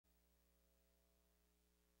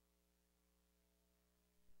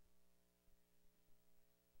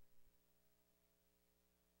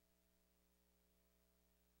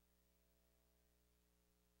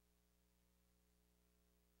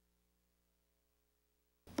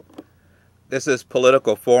This is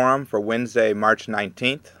Political Forum for Wednesday, March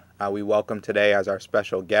 19th. We welcome today as our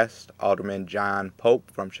special guest Alderman John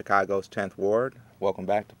Pope from Chicago's 10th Ward. Welcome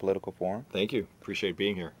back to Political Forum. Thank you. Appreciate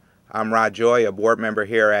being here. I'm Rod Joy, a board member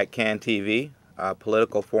here at CAN TV.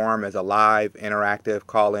 Political Forum is a live, interactive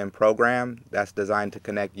call-in program that's designed to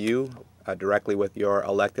connect you directly with your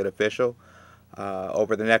elected official.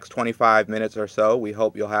 Over the next 25 minutes or so, we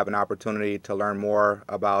hope you'll have an opportunity to learn more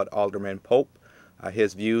about Alderman Pope,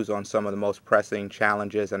 his views on some of the most pressing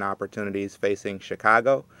challenges and opportunities facing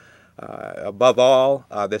Chicago. Above all,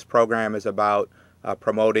 this program is about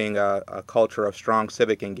promoting a culture of strong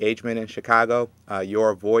civic engagement in Chicago.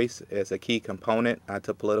 Your voice is a key component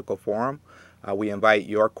to Political Forum. We invite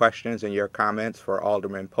your questions and your comments for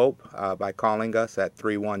Alderman Pope by calling us at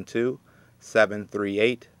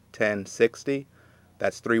 312-738-1060.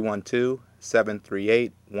 That's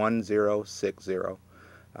 312-738-1060.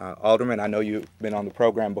 Alderman, I know you've been on the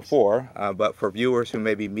program before, but for viewers who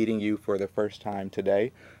may be meeting you for the first time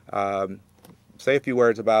today, say a few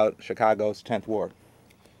words about Chicago's 10th Ward.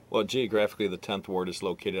 Well, geographically, the 10th Ward is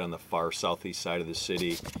located on the far southeast side of the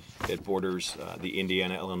city. It borders the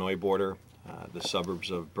Indiana-Illinois border, the suburbs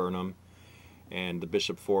of Burnham, and the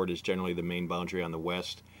Bishop Ford is generally the main boundary on the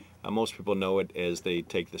west. Most people know it as they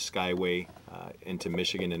take the Skyway into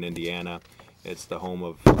Michigan and Indiana. It's the home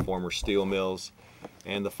of former steel mills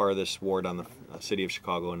and the farthest ward on the city of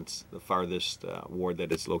Chicago, and it's the farthest ward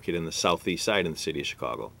that is located in the southeast side in the city of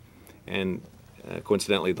Chicago. And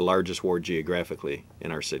coincidentally, the largest ward geographically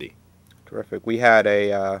in our city. Terrific. We had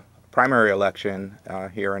a primary election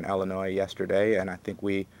here in Illinois yesterday, and I think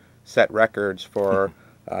we set records for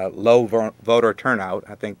low voter turnout.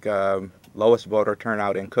 I think lowest voter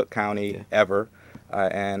turnout in Cook County ever,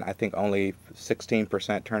 and I think only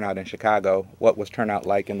 16% turnout in Chicago. What was turnout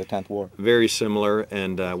like in the 10th Ward? Very similar,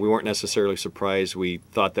 and we weren't necessarily surprised. We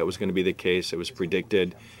thought that was going to be the case. It was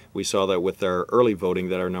predicted. We saw that with our early voting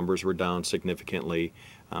that our numbers were down significantly,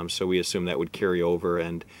 so we assumed that would carry over,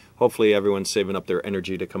 and hopefully everyone's saving up their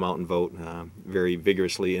energy to come out and vote very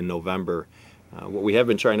vigorously in November. What we have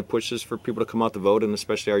been trying to push is for people to come out to vote, and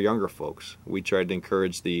especially our younger folks. We tried to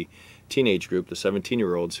encourage the teenage group, the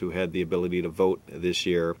 17-year-olds who had the ability to vote this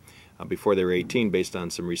year before they were 18 based on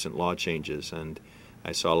some recent law changes. And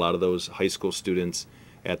I saw a lot of those high school students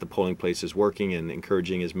at the polling places working and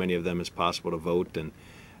encouraging as many of them as possible to vote and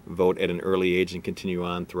vote at an early age and continue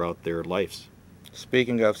on throughout their lives.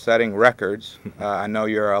 Speaking of setting records, I know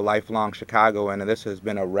you're a lifelong Chicagoan, and this has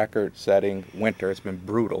been a record-setting winter. It's been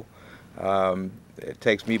brutal. It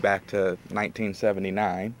takes me back to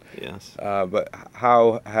 1979. Yes. But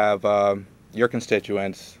how have your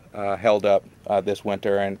constituents held up this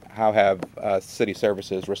winter, and how have city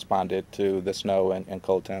services responded to the snow and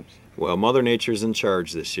cold temps? Well, Mother Nature's in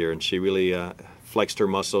charge this year, and she really flexed her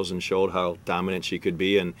muscles and showed how dominant she could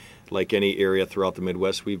be. And like any area throughout the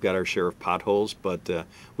Midwest, we've got our share of potholes, but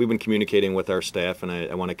we've been communicating with our staff, and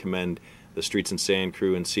I want to commend the Streets and Sand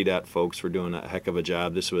crew and CDOT folks for doing a heck of a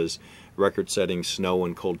job. This was record-setting snow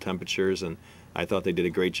and cold temperatures, and I thought they did a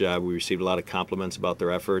great job. We received a lot of compliments about their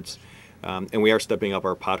efforts, and we are stepping up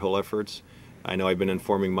our pothole efforts. I know I've been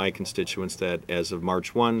informing my constituents that as of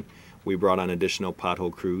March 1, we brought on additional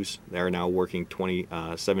pothole crews. They are now working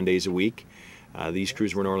 27 days a week. These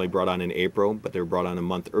crews were normally brought on in April, but they were brought on a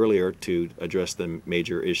month earlier to address the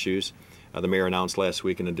major issues. The mayor announced last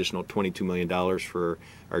week an additional $22 million for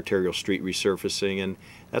arterial street resurfacing, and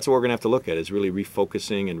that's what we're going to have to look at, is really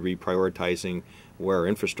refocusing and reprioritizing where our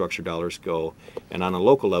infrastructure dollars go. And on a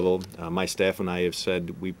local level, my staff and I have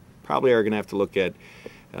said we probably are going to have to look at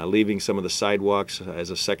leaving some of the sidewalks as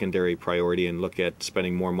a secondary priority and look at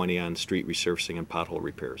spending more money on street resurfacing and pothole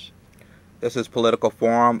repairs. This is Political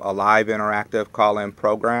Forum, a live interactive call-in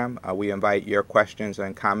program. We invite your questions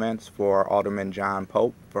and comments for Alderman John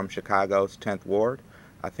Pope from Chicago's 10th Ward.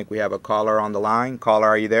 I think we have a caller on the line. Caller,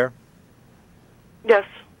 are you there? Yes.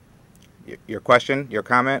 Your question, your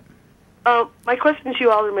comment? My question to you,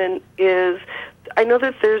 Alderman, is I know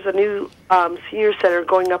that there's a new senior center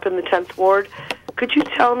going up in the 10th Ward. Could you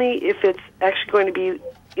tell me if it's actually going to be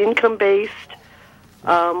income-based,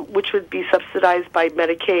 which would be subsidized by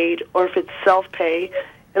Medicaid, or if it's self-pay,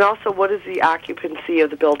 and also what is the occupancy of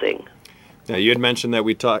the building? Now, you had mentioned that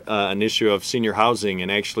we talked an issue of senior housing,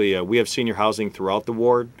 and actually we have senior housing throughout the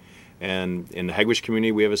ward, and in the Hegewisch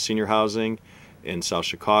community we have a senior housing, in South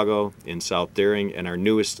Chicago, in South Daring, and our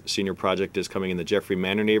newest senior project is coming in the Jeffrey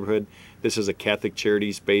Manor neighborhood. This is a Catholic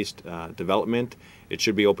Charities-based development. It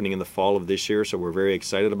should be opening in the fall of this year, so we're very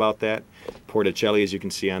excited about that. Porticelli, as you can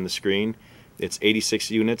see on the screen, it's 86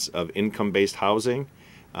 units of income-based housing,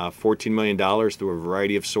 $14 million through a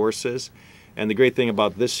variety of sources. And the great thing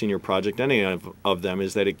about this senior project, any of them,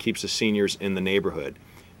 is that it keeps the seniors in the neighborhood.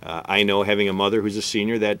 I know, having a mother who's a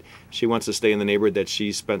senior, that she wants to stay in the neighborhood that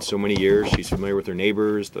she's spent so many years. She's familiar with her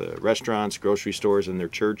neighbors, the restaurants, grocery stores, and her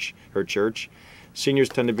church. Seniors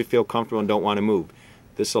tend to feel comfortable and don't want to move.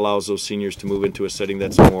 This allows those seniors to move into a setting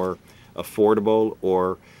that's more affordable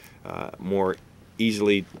or more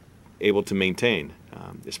easily able to maintain.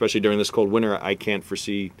 Especially during this cold winter, I can't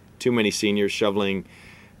foresee too many seniors shoveling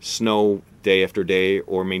snow day after day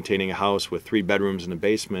or maintaining a house with 3 bedrooms and a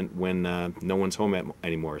basement when no one's home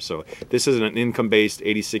anymore. So this is an income-based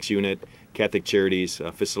 86-unit Catholic Charities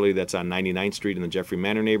facility that's on 99th Street in the Jeffrey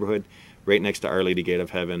Manor neighborhood, right next to Our Lady Gate of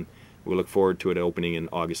Heaven. We look forward to it opening in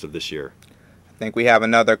August of this year. I think we have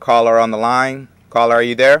another caller on the line. Caller, are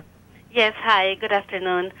you there? Yes, hi, good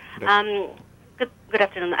afternoon. Good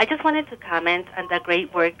afternoon. I just wanted to comment on the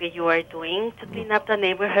great work that you are doing to clean up the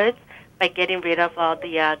neighborhoods by getting rid of all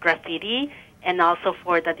the graffiti and also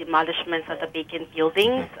for the demolishments of the vacant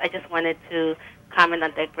buildings. I just wanted to comment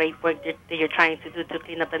on the great work that you're trying to do to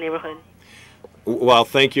clean up the neighborhood. Well,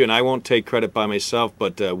 thank you, and I won't take credit by myself,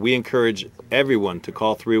 but we encourage everyone to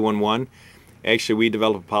call 311. Actually, we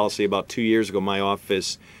developed a policy about 2 years ago. My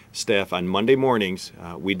office staff, on Monday mornings,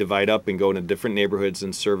 we divide up and go into different neighborhoods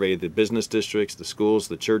and survey the business districts, the schools,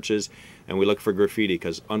 the churches, and we look for graffiti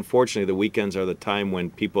because, unfortunately, the weekends are the time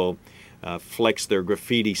when people flex their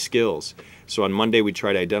graffiti skills. So on Monday, we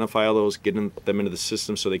try to identify all those, get them into the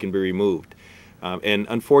system so they can be removed. And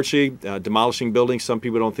unfortunately, demolishing buildings, some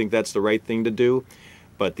people don't think that's the right thing to do,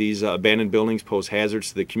 but these abandoned buildings pose hazards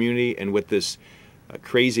to the community, and with this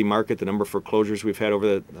crazy market, the number of foreclosures we've had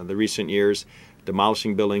over the recent years,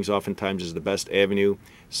 demolishing buildings oftentimes is the best avenue.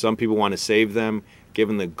 Some people want to save them.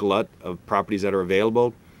 Given the glut of properties that are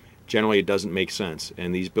available, generally it doesn't make sense,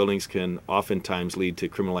 and these buildings can oftentimes lead to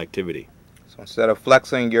criminal activity. So instead of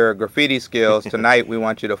flexing your graffiti skills, tonight we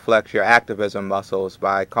want you to flex your activism muscles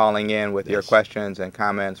by calling in with your questions and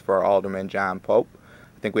comments for Alderman John Pope.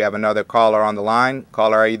 I think we have another caller on the line.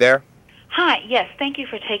 Caller, are you there? Hi, yes, thank you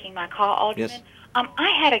for taking my call, Alderman. Yes.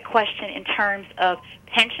 I had a question in terms of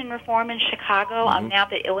pension reform in Chicago. Now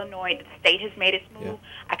that Illinois, the state has made its move,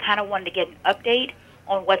 I kind of wanted to get an update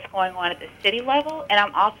on what's going on at the city level, and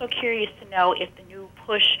I'm also curious to know if the new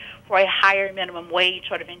push for a higher minimum wage,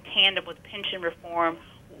 sort of in tandem with pension reform,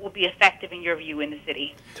 will be effective in your view in the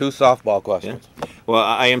city. 2 softball questions. Yeah. Well,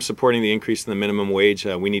 I am supporting the increase in the minimum wage.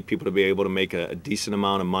 We need people to be able to make a decent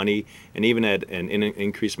amount of money, and even at an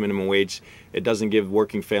increased minimum wage, it doesn't give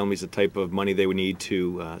working families the type of money they would need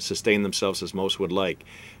to sustain themselves as most would like.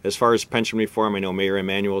 As far as pension reform, I know Mayor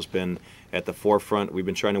Emanuel's been at the forefront. We've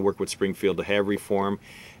been trying to work with Springfield to have reform,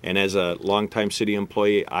 and as a longtime city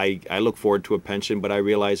employee, I look forward to a pension, but I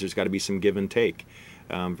realize there's got to be some give and take.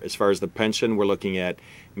 As far as the pension, we're looking at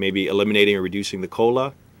maybe eliminating or reducing the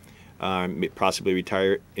COLA, possibly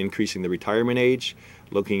increasing the retirement age,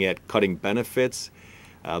 looking at cutting benefits.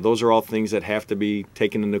 Those are all things that have to be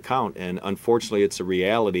taken into account, and unfortunately it's a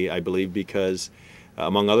reality, I believe, because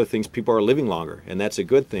among other things, people are living longer, and that's a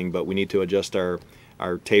good thing, but we need to adjust our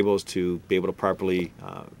tables to be able to properly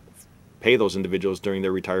pay those individuals during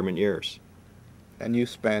their retirement years. And you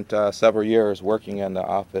spent several years working in the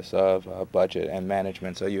Office of Budget and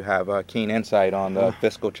Management, so you have a keen insight on the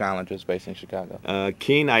fiscal challenges facing Chicago.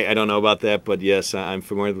 Keen, I don't know about that, but yes, I'm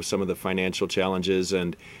familiar with some of the financial challenges,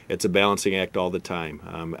 and it's a balancing act all the time.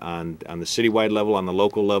 On the citywide level, on the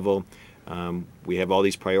local level, we have all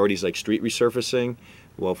these priorities like street resurfacing.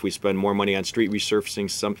 Well, if we spend more money on street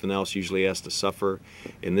resurfacing, something else usually has to suffer.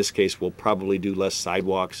 In this case, we'll probably do less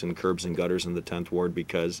sidewalks and curbs and gutters in the 10th Ward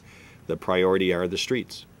because the priority are the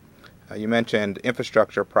streets. You mentioned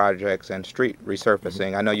infrastructure projects and street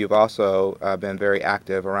resurfacing. I know you've also been very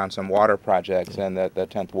active around some water projects in the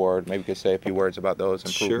 10th Ward. Maybe you could say a few words about those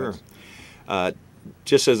improvements. Sure.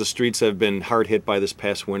 Just as the streets have been hard hit by this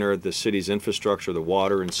past winter, the city's infrastructure, the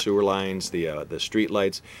water and sewer lines, the street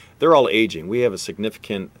lights, they're all aging. We have a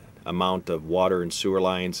significant amount of water and sewer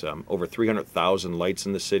lines, over 300,000 lights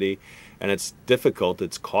in the city, and it's difficult,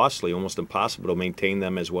 it's costly, almost impossible to maintain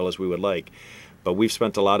them as well as we would like. But we've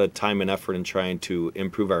spent a lot of time and effort in trying to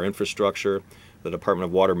improve our infrastructure. The Department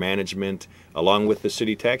of Water Management, along with the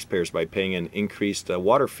city taxpayers by paying an increased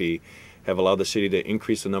water fee, have allowed the city to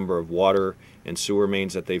increase the number of water and sewer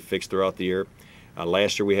mains that they've fixed throughout the year.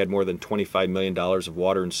 Last year we had more than $25 million of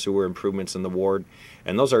water and sewer improvements in the ward,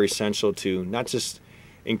 and those are essential to not just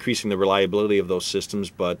increasing the reliability of those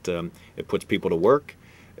systems, but it puts people to work.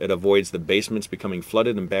 It avoids the basements becoming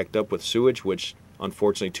flooded and backed up with sewage, which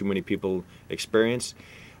unfortunately too many people experience.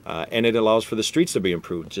 And it allows for the streets to be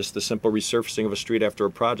improved, just the simple resurfacing of a street after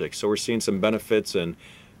a project. So we're seeing some benefits, and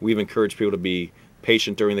we've encouraged people to be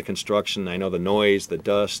patient during the construction. I know the noise, the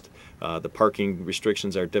dust, the parking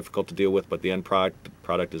restrictions are difficult to deal with, but the end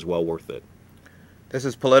product is well worth it. This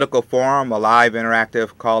is Political Forum, a live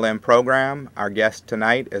interactive call-in program. Our guest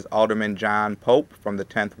tonight is Alderman John Pope from the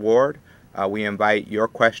 10th Ward. We invite your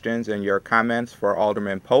questions and your comments for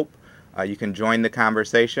Alderman Pope. You can join the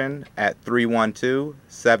conversation at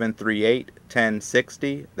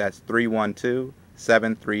 312-738-1060. That's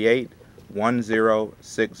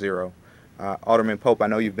 312-738-1060. Alderman Pope, I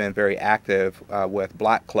know you've been very active with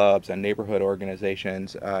block clubs and neighborhood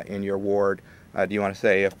organizations in your ward. Do you want to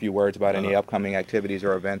say a few words about any upcoming activities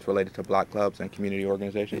or events related to block clubs and community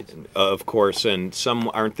organizations? Of course, and some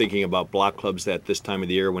aren't thinking about block clubs at this time of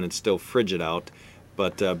the year when it's still frigid out.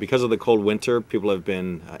 But because of the cold winter, people have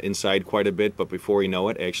been inside quite a bit. But before we know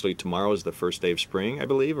it, actually tomorrow is the first day of spring, I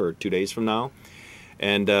believe, or 2 days from now.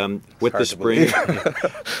 And with the spring,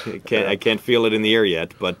 I can't feel it in the air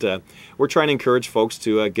yet. But we're trying to encourage folks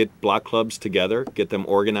to get block clubs together, get them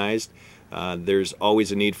organized. There's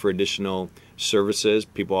always a need for additional services.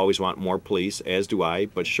 People always want more police, as do I.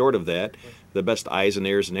 But short of that, the best eyes and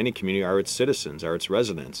ears in any community are its citizens, are its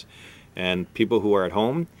residents. And people who are at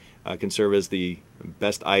home can serve as the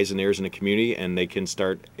best eyes and ears in a community, and they can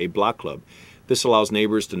start a block club. This allows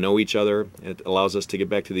neighbors to know each other. It allows us to get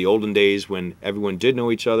back to the olden days when everyone did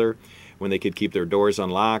know each other, when they could keep their doors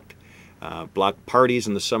unlocked. Block parties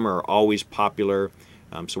in the summer are always popular.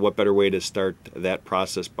 So what better way to start that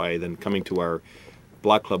process than coming to our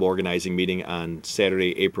block club organizing meeting on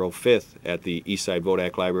Saturday, April 5th at the Eastside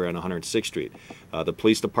Vodak Library on 106th Street. The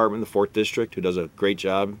police department, the 4th District, who does a great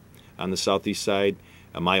job on the southeast side,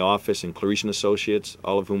 my office and Clarice & Associates,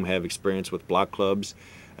 all of whom have experience with block clubs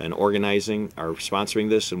and organizing, are sponsoring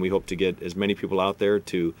this, and we hope to get as many people out there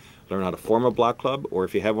to learn how to form a block club, or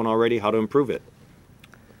if you have one already, how to improve it.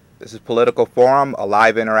 This is Political Forum, a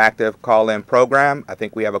live interactive call-in program. I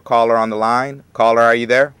think we have a caller on the line. Caller, are you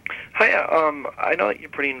there? Hi, I know that you're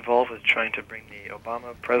pretty involved with trying to bring the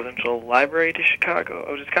Obama Presidential Library to Chicago.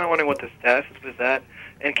 I was just kind of wondering what the status is with that.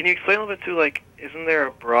 And can you explain a little bit, too, like, isn't there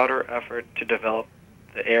a broader effort to develop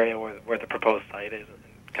the area where the proposed site is and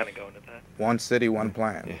kind of go into that? One city, one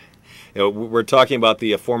plan. Yeah. You know, we're talking about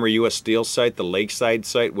the former U.S. Steel site, the Lakeside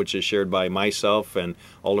site, which is shared by myself and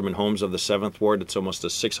Alderman Holmes of the 7th Ward. It's almost a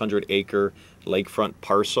 600-acre lakefront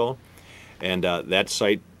parcel. And that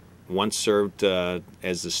site once served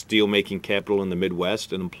as the steel-making capital in the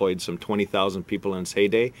Midwest and employed some 20,000 people in its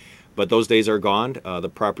heyday. But those days are gone. The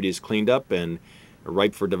property is cleaned up and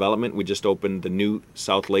ripe for development. We just opened the new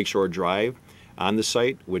South Lakeshore Drive on the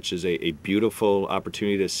site, which is a beautiful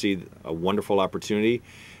opportunity to see a wonderful opportunity.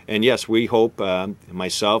 And yes, we hope,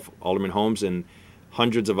 myself, Alderman Holmes, and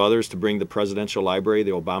hundreds of others to bring the Presidential Library,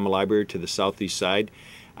 the Obama Library, to the southeast side.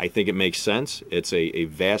 I think it makes sense. It's a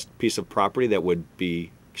vast piece of property that would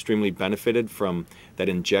be extremely benefited from that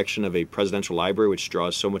injection of a presidential library, which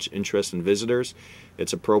draws so much interest in visitors.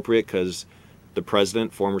 It's appropriate because the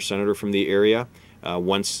president, former senator from the area,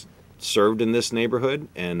 once served in this neighborhood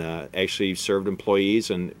and actually served employees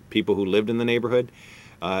and people who lived in the neighborhood.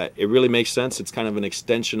 It really makes sense. It's kind of an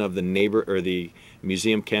extension of the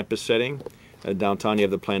museum campus setting. Downtown you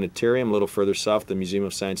have the planetarium, a little further south the Museum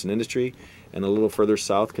of Science and Industry, and a little further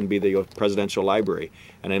south can be the Presidential Library.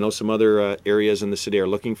 And I know some other areas in the city are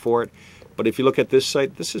looking for it, but if you look at this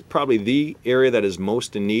site, this is probably the area that is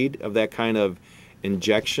most in need of that kind of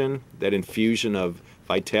injection, that infusion of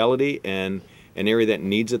vitality, and an area that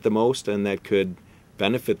needs it the most and that could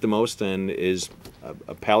benefit the most and is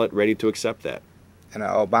a palate ready to accept that. And an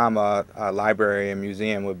Obama Library and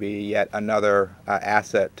Museum would be yet another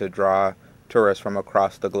asset to draw tourists from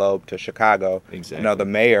across the globe to Chicago. Exactly. I know the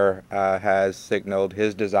mayor has signaled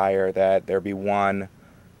his desire that there be one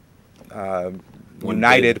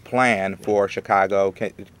united plan for Chicago.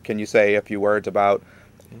 Can you say a few words about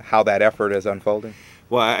how that effort is unfolding?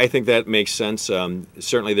 Well, I think that makes sense.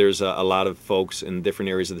 Certainly there's a lot of folks in different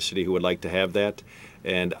areas of the city who would like to have that.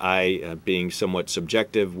 And I, being somewhat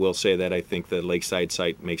subjective, will say that I think the Lakeside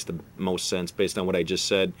site makes the most sense based on what I just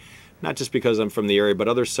said. Not just because I'm from the area, but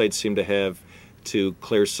other sites seem to have to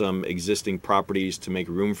clear some existing properties to make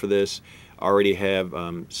room for this, already have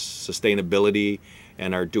sustainability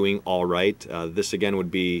and are doing all right. This, again, would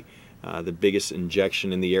be the biggest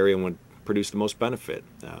injection in the area and would produce the most benefit.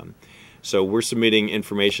 So we're submitting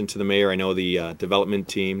information to the mayor. I know the development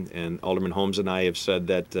team and Alderman Holmes and I have said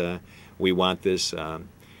that we want this.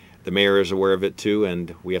 The mayor is aware of it too,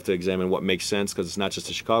 and we have to examine what makes sense because it's not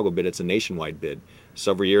just a Chicago bid, it's a nationwide bid.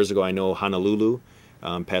 Several years ago, I know Honolulu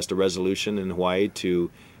passed a resolution in Hawaii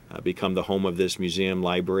to become the home of this museum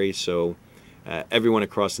library, so everyone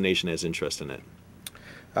across the nation has interest in it.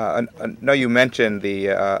 I know you mentioned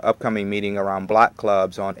the upcoming meeting around block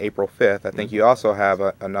clubs on April 5th. I think you also have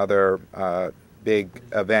another big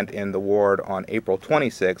event in the ward on April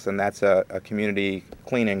 26th, and that's a community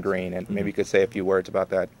clean and green. And maybe you could say a few words about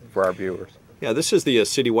that for our viewers. Yeah, this is the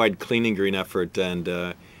citywide clean and green effort,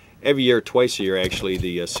 and every year, twice a year actually,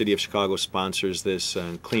 the City of Chicago sponsors this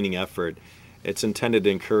cleaning effort. It's intended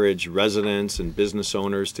to encourage residents and business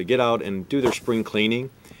owners to get out and do their spring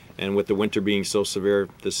cleaning. And with the winter being so severe,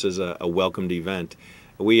 this is a welcomed event.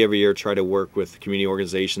 We every year try to work with community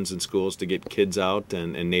organizations and schools to get kids out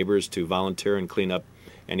and neighbors to volunteer and clean up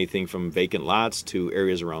anything from vacant lots to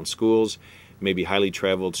areas around schools, maybe highly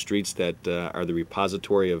traveled streets that are the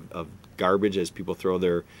repository of garbage as people throw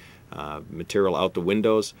their material out the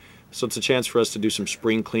windows. So it's a chance for us to do some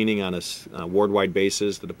spring cleaning on a ward-wide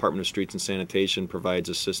basis. The Department of Streets and Sanitation provides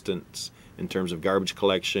assistance in terms of garbage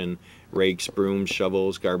collection, rakes, brooms,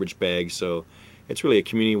 shovels, garbage bags. So it's really a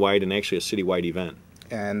community-wide and actually a city-wide event.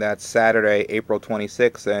 And that's Saturday, April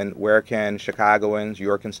 26th. And where can Chicagoans,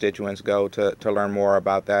 your constituents, go to learn more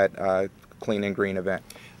about that clean and green event?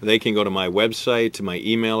 They can go to my website, to my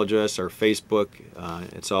email address, our Facebook.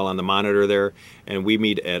 It's all on the monitor there. And we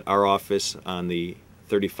meet at our office on the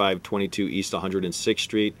 3522 East 106th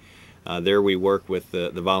Street. There we work with the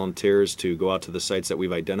volunteers to go out to the sites that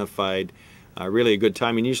we've identified. Really a good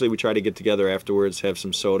time, and usually we try to get together afterwards, have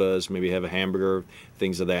some sodas, maybe have a hamburger,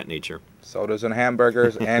 things of that nature. Sodas and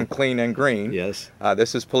hamburgers and clean and green. Yes.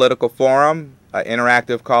 This is Political Forum,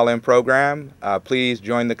 interactive call-in program. Please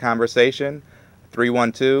join the conversation.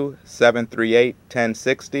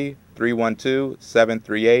 312-738-1060,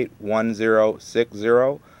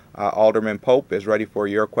 312-738-1060. Alderman Pope is ready for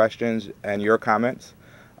your questions and your comments.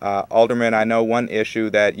 Alderman, I know one issue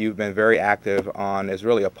that you've been very active on is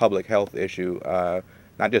really a public health issue,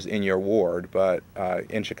 not just in your ward, but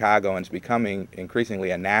in Chicago, and it's becoming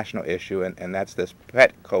increasingly a national issue, and that's this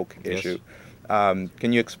petcoke issue.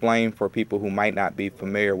 Can you explain for people who might not be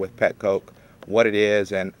familiar with petcoke what it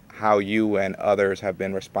is and how you and others have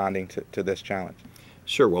been responding to this challenge?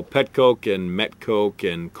 Sure. Well, petcoke and metcoke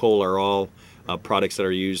and coal are all products that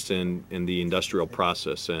are used in the industrial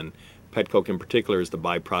process, and petcoke in particular is the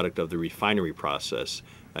byproduct of the refinery process.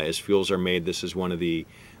 As fuels are made, this is one of the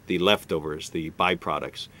leftovers, the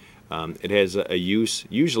byproducts. It has a use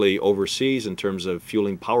usually overseas in terms of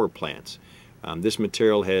fueling power plants. This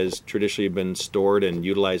material has traditionally been stored and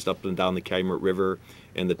utilized up and down the Calumet River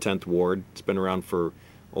in the 10th Ward. It's been around for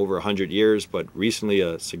over 100 years, but recently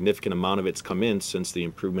a significant amount of it's come in since the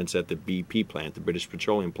improvements at the BP plant, the British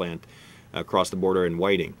Petroleum plant, across the border in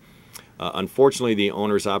Whiting. Unfortunately, the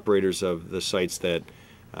owners, operators of the sites that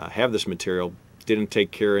have this material didn't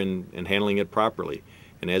take care in handling it properly.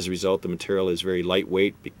 And as a result, the material is very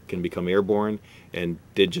lightweight, can become airborne, and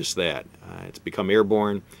did just that. It's become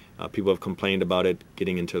airborne. People have complained about it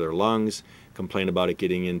getting into their lungs, complained about it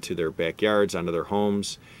getting into their backyards, onto their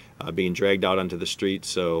homes, being dragged out onto the streets.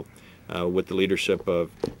 So with the leadership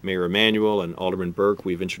of Mayor Emanuel and Alderman Burke,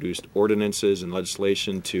 we've introduced ordinances and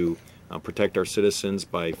legislation to protect our citizens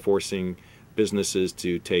by forcing businesses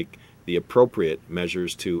to take the appropriate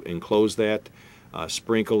measures to enclose that,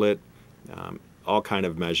 sprinkle it, all kind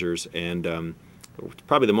of measures, and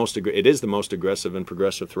probably it is the most aggressive and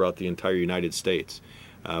progressive throughout the entire United States.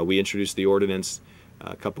 We introduced the ordinance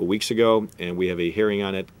a couple of weeks ago, and we have a hearing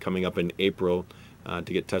on it coming up in April to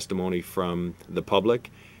get testimony from the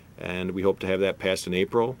public, and we hope to have that passed in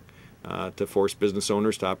April to force business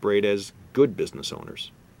owners to operate as good business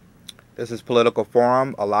owners. This is Political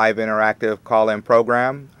Forum, a live interactive call-in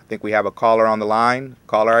program. I think we have a caller on the line.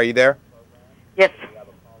 Caller, are you there? Yes.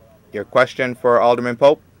 Your question for Alderman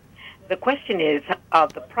Pope? The question is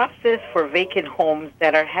the process for vacant homes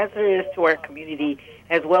that are hazardous to our community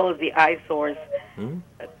as well as the eyesores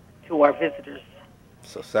to our visitors.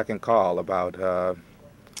 So second call about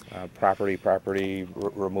property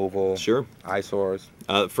removal, sure, eyesores.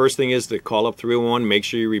 First thing is to call up 301, make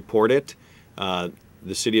sure you report it.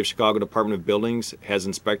 The City of Chicago Department of Buildings has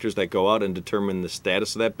inspectors that go out and determine the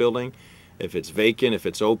status of that building, if it's vacant, if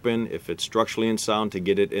it's open, if it's structurally unsound, to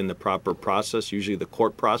get it in the proper process, usually the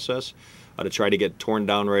court process, to try to get torn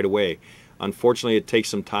down right away. Unfortunately, it takes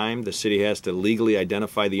some time. The city has to legally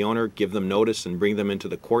identify the owner, give them notice, and bring them into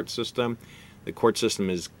the court system. The court system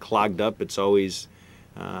is clogged up. It's always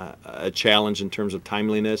a challenge in terms of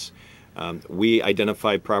timeliness. We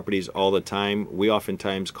identify properties all the time. We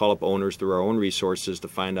oftentimes call up owners through our own resources to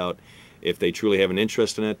find out if they truly have an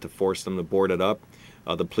interest in it, to force them to board it up.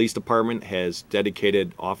 The police department has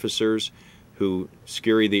dedicated officers who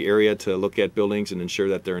scurry the area to look at buildings and ensure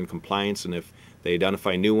that they're in compliance, and if they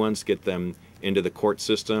identify new ones, get them into the court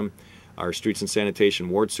system. Our streets and sanitation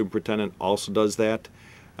ward superintendent also does that.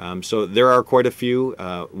 So there are quite a few.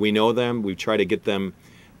 We know them. We try to get them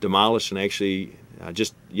demolished, and actually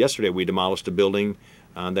just yesterday we demolished a building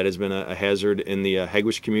that has been a hazard in the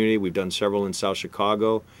Hegewisch community. We've done several in South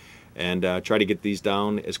Chicago, and try to get these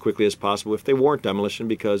down as quickly as possible if they warrant demolition,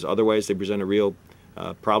 because otherwise they present a real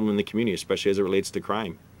problem in the community, especially as it relates to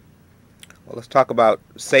crime. Well, let's talk about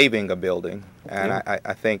saving a building, and Yeah.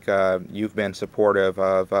 I think you've been supportive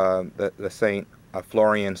of the St.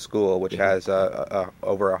 Florian School, which Yeah. has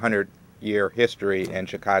over 100-year history in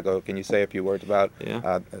Chicago. Can you say a few words about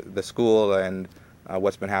the school and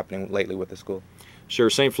what's been happening lately with the school? Sure.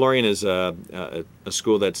 St. Florian is a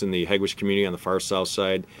school that's in the Hegewisch community on the far south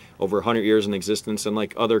side, over 100 years in existence, and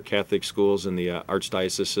like other Catholic schools in the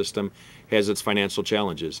Archdiocese system, has its financial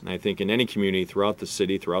challenges. And I think in any community throughout the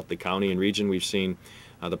city, throughout the county and region, we've seen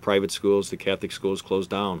the private schools, the Catholic schools close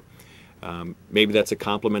down. Maybe that's a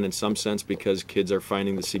compliment in some sense because kids are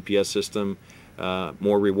finding the CPS system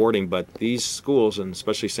more rewarding, but these schools, and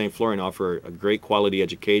especially St. Florian, offer a great quality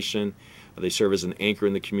education. They serve as an anchor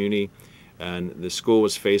in the community. And the school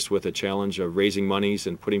was faced with a challenge of raising monies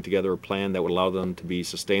and putting together a plan that would allow them to be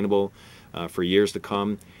sustainable for years to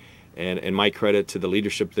come. And my credit to the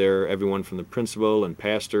leadership there, everyone from the principal and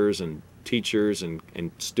pastors and teachers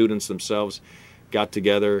and students themselves got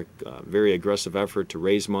together, very aggressive effort to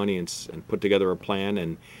raise money and put together a plan.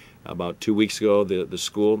 And about 2 weeks ago, the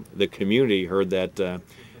school, the community heard that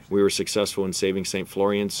we were successful in saving St.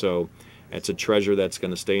 Florian. So it's a treasure that's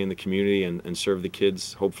going to stay in the community and serve the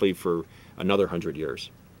kids, hopefully for another 100 years.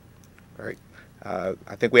 Great.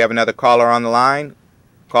 I think we have another caller on the line.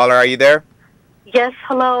 Caller, are you there? Yes,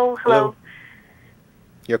 hello. Hello.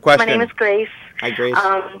 Your question. My name is Grace. Hi, Grace.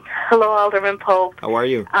 Hello, Alderman Pope. How are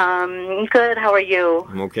you? Good, how are you?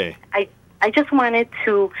 I'm okay. I just wanted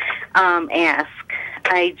to ask.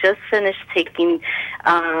 I just finished taking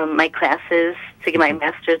my classes to get my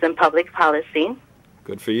master's in public policy.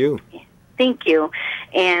 Good for you. Thank you.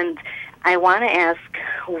 And I want to ask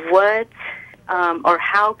what or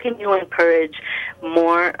how can you encourage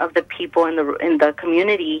more of the people in the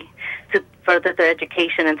community to further their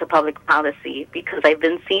education into public policy? Because I've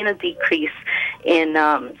been seeing a decrease in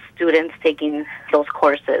students taking those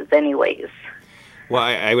courses anyways. Well,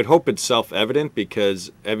 I would hope it's self-evident,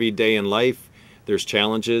 because every day in life there's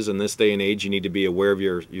challenges. In this day and age, you need to be aware of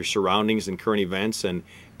your surroundings and current events and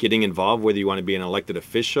getting involved, whether you want to be an elected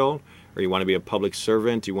official or you want to be a public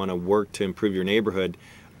servant, you want to work to improve your neighborhood.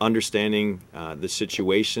 Understanding the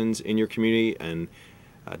situations in your community and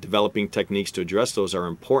developing techniques to address those are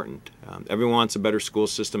important. Everyone wants a better school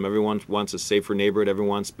system, everyone wants a safer neighborhood, everyone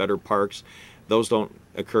wants better parks. Those don't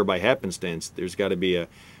occur by happenstance. There's got to be a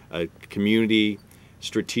community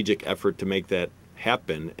strategic effort to make that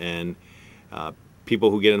happen, and people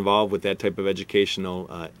who get involved with that type of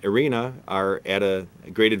educational arena are at a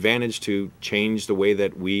great advantage to change the way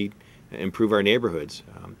that we improve our neighborhoods.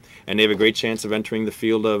 And they have a great chance of entering the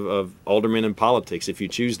field of alderman in politics if you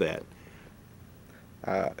choose that.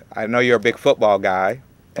 I know you're a big football guy,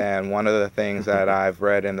 and one of the things that I've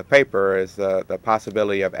read in the paper is the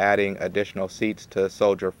possibility of adding additional seats to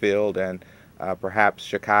Soldier Field and perhaps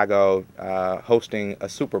Chicago hosting a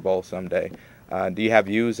Super Bowl someday. Do you have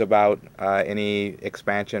views about any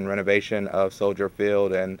expansion, renovation of Soldier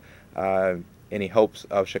Field, and any hopes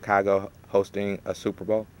of Chicago hosting a Super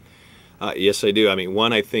Bowl? Yes, I do. I mean,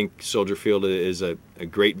 one, I think Soldier Field is a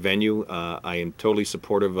great venue. I am totally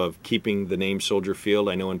supportive of keeping the name Soldier Field.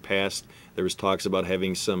 I know in past there was talks about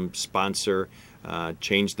having some sponsor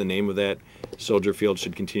change the name of that. Soldier Field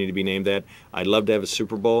should continue to be named that. I'd love to have a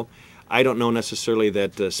Super Bowl. I don't know necessarily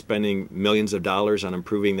that spending millions of dollars on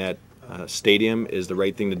improving that stadium is the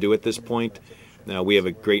right thing to do at this point. Now, we have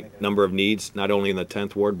a great number of needs, not only in the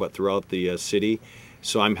 10th Ward, but throughout the city.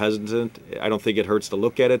 So I'm hesitant. I don't think it hurts to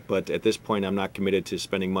look at it, but at this point I'm not committed to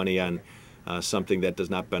spending money on something that does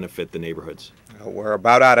not benefit the neighborhoods. We're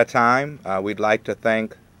about out of time. We'd like to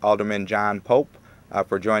thank Alderman John Pope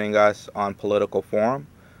for joining us on Political Forum.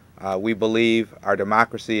 We believe our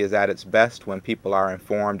democracy is at its best when people are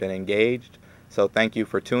informed and engaged. So thank you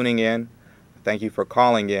for tuning in. Thank you for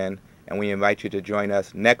calling in. And we invite you to join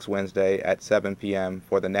us next Wednesday at 7 p.m.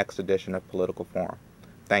 for the next edition of Political Forum.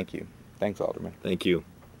 Thank you. Thanks, Alderman. Thank you.